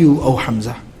loss of you, O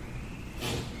Hamza.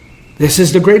 This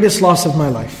is the greatest loss of my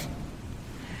life.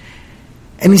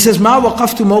 And he says, مَا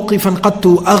وَقَفْتُ مَوْقِفًا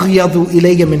قَدْتُ أَغْيَضُ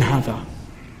إِلَيَّ مِنْ هَذَا.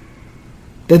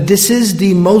 That this is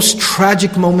the most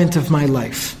tragic moment of my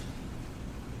life.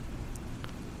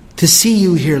 To see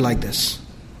you here like this.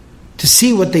 To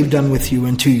see what they've done with you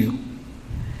and to you.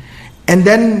 And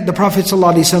then the Prophet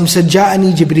ﷺ said,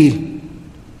 جَاءَنِي Jibreel.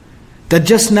 That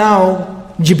just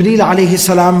now, Jibreel alayhi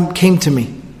salam came to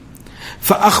me.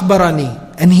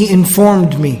 فَأَخْبَرَنِي. And he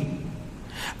informed me.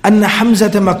 أن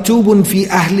حمزة مكتوب في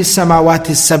أهل السماوات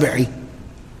السبع.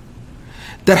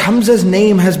 That Hamza's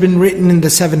name has been written in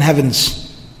the 7 heavens.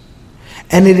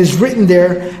 And it is written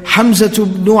there, حمزة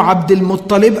بن عبد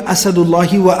المطلب أسد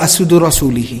الله وأسد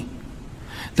رسوله.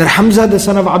 That Hamza, the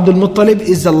son of Abdul Muttalib,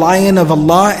 is the lion of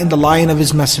Allah and the lion of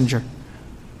His Messenger.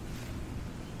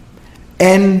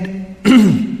 And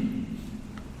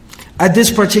at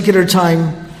this particular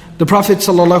time, the Prophet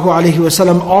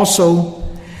ﷺ also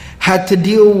had to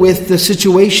deal with the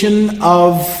situation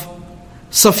of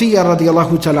Safiya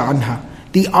radiallahu ta'ala anha,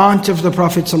 the aunt of the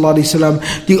Prophet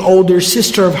ﷺ, the older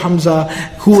sister of Hamza,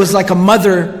 who was like a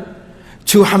mother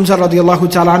to Hamza radiallahu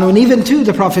ta'ala anhu, and even to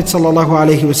the Prophet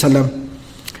ﷺ.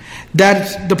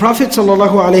 That the Prophet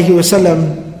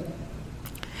ﷺ,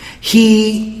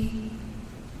 he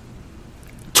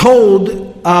told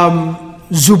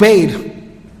Zubayr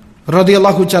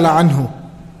radiallahu ta'ala anhu,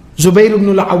 Zubayr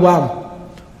ibn al-Awwam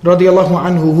radiallahu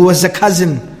anhu, who was a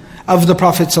cousin of the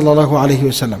Prophet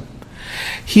ﷺ.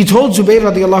 He told Zubayr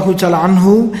radiallahu ta'ala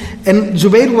anhu, and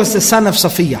Zubayr was the son of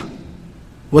Safiya.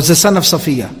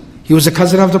 He was a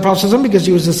cousin of the Prophet ﷺ because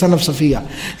he was the son of Safiya.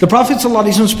 The Prophet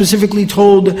ﷺ specifically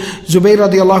told Zubayr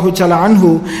radiallahu ta'ala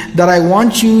anhu that I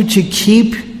want you to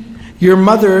keep your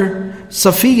mother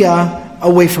Safiya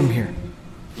away from here.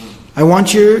 I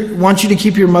want you to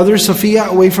keep your mother Safiya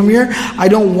away from here. I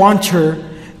don't want her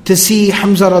to see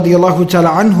Hamza radiallahu ta'ala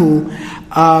anhu,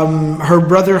 her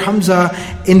brother Hamza,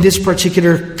 in this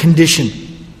particular condition.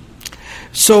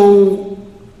 So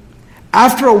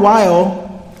after a while,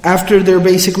 after they're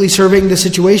basically surveying the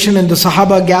situation, and the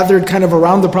Sahaba gathered kind of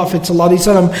around the Prophet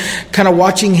ﷺ, kind of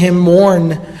watching him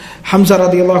mourn Hamza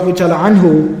radiallahu ta'ala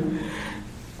anhu,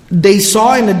 they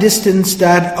saw in the distance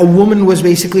that a woman was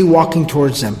basically walking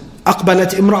towards them.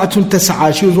 أقبلت امرأة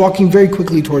تسعى. She was walking very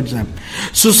quickly towards them.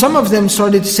 So some of them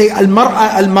started to say,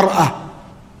 Al-mar'a, al-mar'a.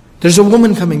 There's a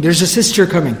woman coming, there's a sister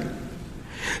coming.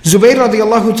 Zubayr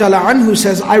radiallahu ta'ala anhu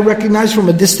says, I recognize from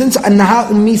a distance, أنها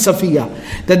أمي Safiya,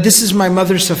 that this is my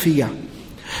mother Safiya.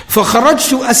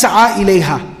 فخرجت أسعى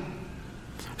إليها.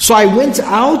 So I went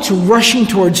out rushing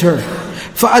towards her.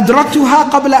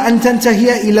 فأدركتها قبل أن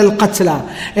تنتهي إلى القتلى.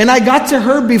 And I got to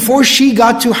her before she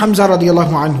got to Hamza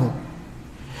radiallahu anhu.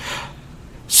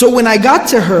 So when I got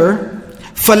to her,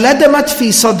 فَلَدَمَتْ فِي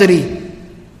صَدْرِي.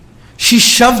 She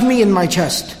shoved me in my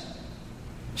chest.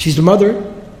 She's the mother.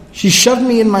 She shoved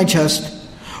me in my chest.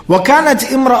 وَكَانَتْ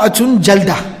إِمْرَأَةٌ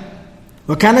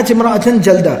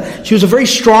جَلْدَةٌ. She was a very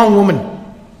strong woman.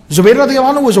 Zubayr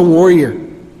radiallahu anhu was a warrior.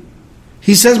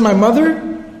 He says, my mother,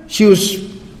 she was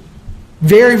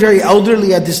very, very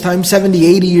elderly at this time, 70,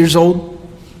 80 years old,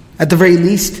 at the very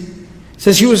least.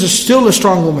 Says she was still a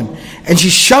strong woman. And she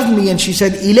shoved me and she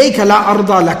said, إِلَيْكَ لَا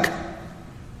أَرْضَى لَكَ.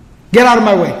 Get out of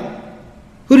my way.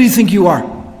 Who do you think you are?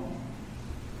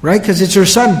 Right? Because it's her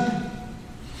son.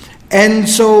 And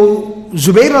so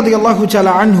Zubayr radiallahu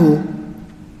ta'ala anhu,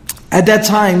 at that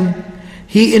time,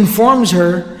 he informs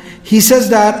her, he says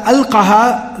that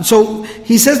Alqaha, so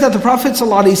he says that the Prophet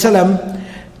ﷺ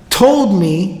told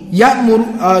me,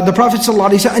 the Prophet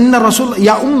ﷺ, Inna Rasul,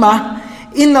 Ya Ummah,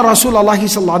 Inna Rasulullah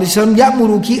ﷺ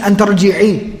ya'muruki an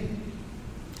tarji'i.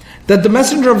 That the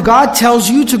Messenger of God tells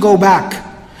you to go back.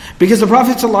 Because the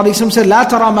Prophet ﷺ said, La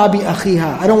tara ma bi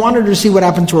akhiha. I don't want her to see what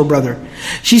happened to her brother.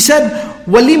 She said,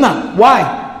 Walima, why?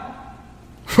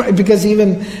 Right? Because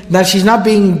even that she's not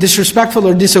being disrespectful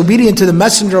or disobedient to the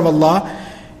Messenger of Allah.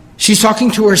 She's talking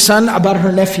to her son about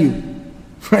her nephew.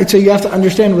 Right? So you have to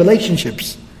understand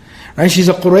relationships. Right? She's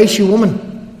a Qurayshi woman.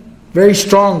 Very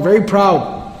strong, very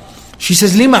proud. She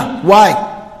says, Lima, why?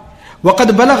 وَقَدْ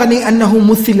بَلَغَنِي أَنَّهُ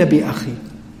مُثِّلَ بِأَخِي.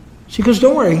 She goes,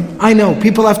 don't worry, I know.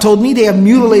 People have told me they have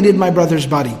mutilated my brother's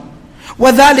body.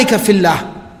 وَذَلِكَ فِي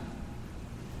اللَّهِ.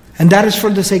 And that is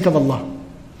for the sake of Allah.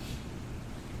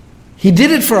 He did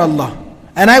it for Allah.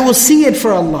 And I will see it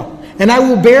for Allah. And I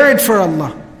will bear it for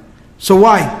Allah. So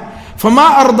why?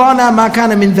 فَمَا أَرْضَانَا مَا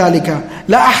كَانَ مِنْ ذَلِكَ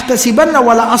لَأَحْتَسِبَنَّ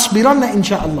وَلَا أَصْبِرَنَّ إِنْ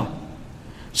شَاءَ اللَّهِ.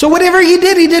 So whatever he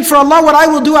did for Allah. What I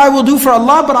will do for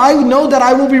Allah. But I know that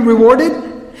I will be rewarded.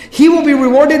 He will be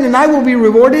rewarded and I will be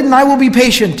rewarded and I will be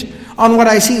patient on what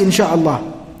I see, inshaAllah.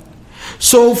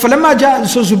 So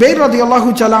Zubayr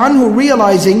radiallahu ta'ala anhu,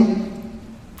 realizing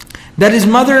that his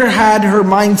mother had her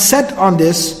mind set on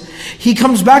this, he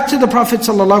comes back to the Prophet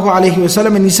sallallahu alaihi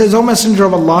wasallam and he says, "O Messenger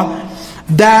of Allah,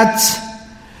 that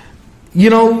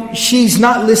she's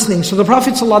not listening." So the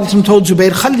Prophet sallallahu alaihi wasallam told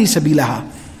Zubayr, "Khalli sabilaha,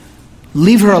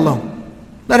 leave her alone,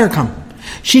 let her come."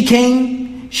 She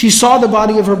came, she saw the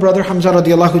body of her brother Hamza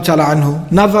radiallahu ta'ala anhu,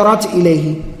 nadarat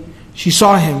ilayhi, she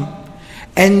saw him,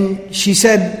 and she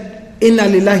said, "Inna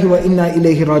lillahi wa inna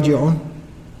ilayhi raji'un."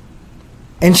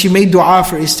 And she made dua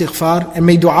for istighfar and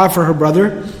made dua for her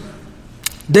brother.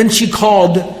 Then she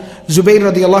called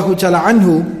Zubayr radiallahu ta'ala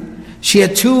anhu. She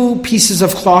had 2 pieces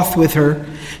of cloth with her.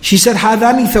 She said,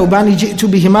 "Hadani thawbani ji'tu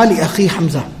bihima li akhi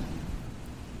Hamza."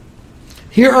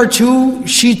 Here are 2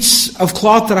 sheets of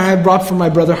cloth that I have brought for my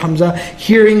brother Hamza,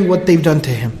 hearing what they've done to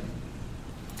him.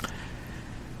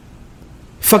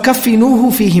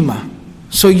 فَكَفِّنُوهُ فِيهِمَا.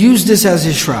 So use this as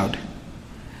his shroud.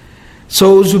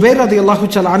 So Zubayr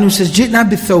radiallahu ta'ala anhu says, "Jitna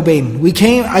bithawbain."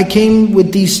 I came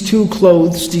with these 2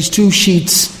 clothes, these 2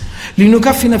 sheets.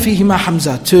 لِنُكَفِّنَ فِيهِمَا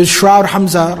Hamza, to shroud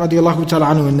Hamza radiallahu ta'ala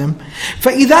anhu in them.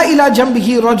 فَإِذَا إِلَى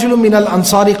جَنْبِهِ رَجُلٌ مِنَ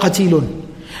الْأَنصَارِ قَتِيلٌ.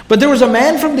 But there was a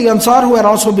man from the Ansar who had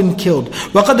also been killed.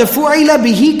 وَقَدْ فُعِلَ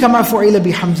بِهِ كَمَا فُعِلَ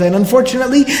بِحَمْزَةٍ. And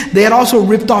unfortunately, they had also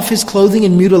ripped off his clothing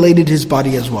and mutilated his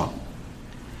body as well.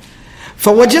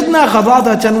 فَوَجَدْنَا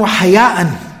غَضَاضَةً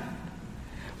وَحَيَاءً.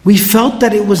 We felt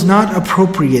that it was not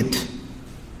appropriate.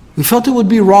 We felt it would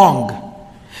be wrong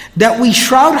that we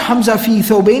shroud Hamza fi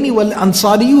thawbaini wal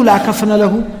ansariyu la kafana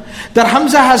lahu. That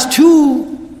Hamza has 2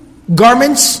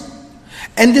 garments,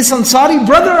 and this Ansari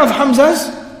brother of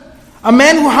Hamza's, a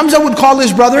man who Hamza would call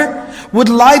his brother, would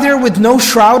lie there with no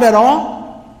shroud at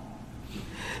all.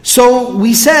 So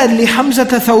we said, لِحَمْزَةَ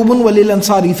ثَوْبٌ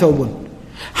وَلِلْأَنصَارِ ثَوْبٌ.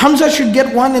 Hamza should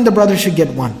get 1 and the brother should get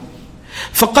 1.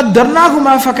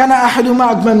 فَقَدَّرْنَاهُمَا فَكَانَ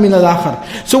أَحَدُهُمَا أَكْمَلْ مِنَ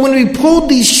الْآخَرِ. So when we pulled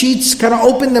these sheets, kind of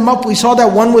opened them up, we saw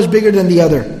that one was bigger than the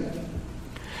other.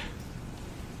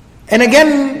 And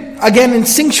again,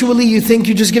 instinctually you think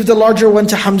you just give the larger one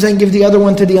to Hamza and give the other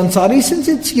one to the Ansari, since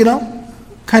it's,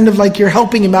 kind of like you're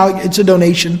helping him out, it's a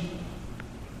donation.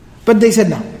 But they said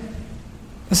no,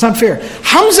 that's not fair.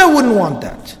 Hamza wouldn't want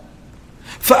that.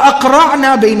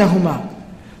 فَأَقْرَعْنَا بَيْنَهُمَا.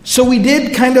 So we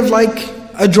did kind of like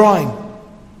a drawing.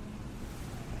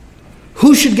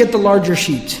 Who should get the larger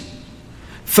sheet?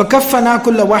 فَكَفَّنَا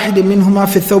كُلَّ وَاحِدٍ مِّنْهُمَا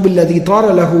فِي الثَّوْبِ الَّذِي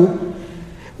طَارَ لَهُ.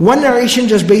 One narration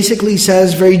just basically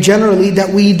says, very generally,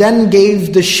 that we then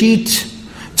gave the sheet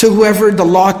to whoever the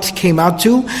lot came out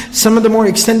to. Some of the more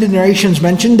extended narrations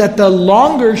mention that the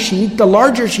larger sheet,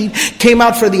 came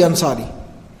out for the Ansari.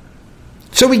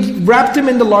 So we wrapped him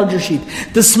in the larger sheet.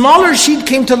 The smaller sheet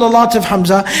came to the lot of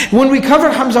Hamza. When we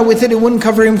covered Hamza with it, it wouldn't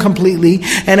cover him completely.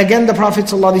 And again, the Prophet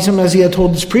ﷺ, as he had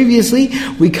told us previously,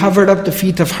 we covered up the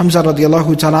feet of Hamza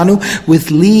radiallahu ta'ala anhu with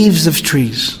leaves of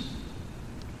trees.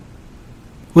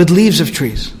 With leaves of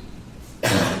trees.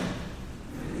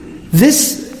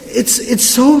 It's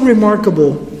so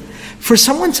remarkable for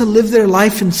someone to live their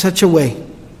life in such a way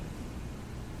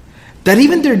that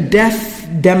even their death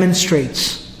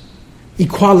demonstrates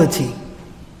equality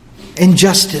and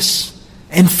justice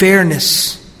and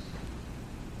fairness.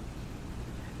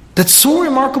 That's so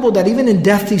remarkable that even in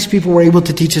death these people were able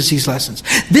to teach us these lessons.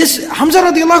 This Hamza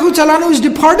radiallahu ta'ala anhu has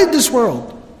departed this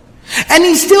world, and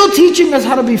he's still teaching us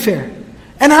how to be fair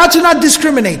and how to not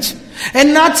discriminate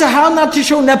and how not to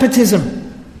show nepotism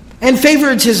and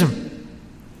favoritism.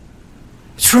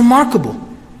 It's remarkable.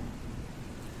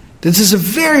 This is a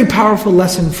very powerful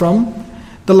lesson from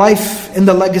the life and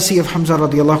the legacy of Hamza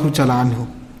radiallahu ta'ala anhu.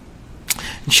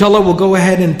 Inshallah, we'll go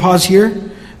ahead and pause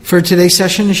here for today's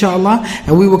session, inshallah,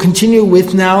 and we will continue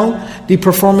with now the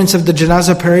performance of the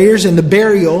janazah prayers and the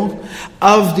burial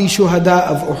of the shuhada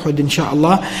of Uhud,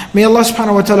 inshallah. May Allah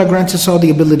subhanahu wa ta'ala grant us all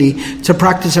the ability to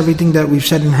practice everything that we've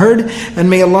said and heard, and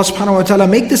may Allah subhanahu wa ta'ala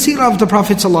make the seerah of the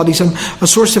Prophet sallallahu alaihi wasallam a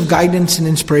source of guidance and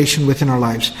inspiration within our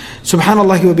lives.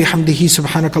 Subhanallahi wa bihamdihi,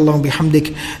 subhanakallahum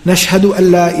bihamdik, nashhadu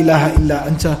an la ilaha illa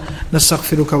anta,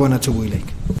 nastaghfiruka wa natubu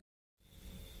ilayk.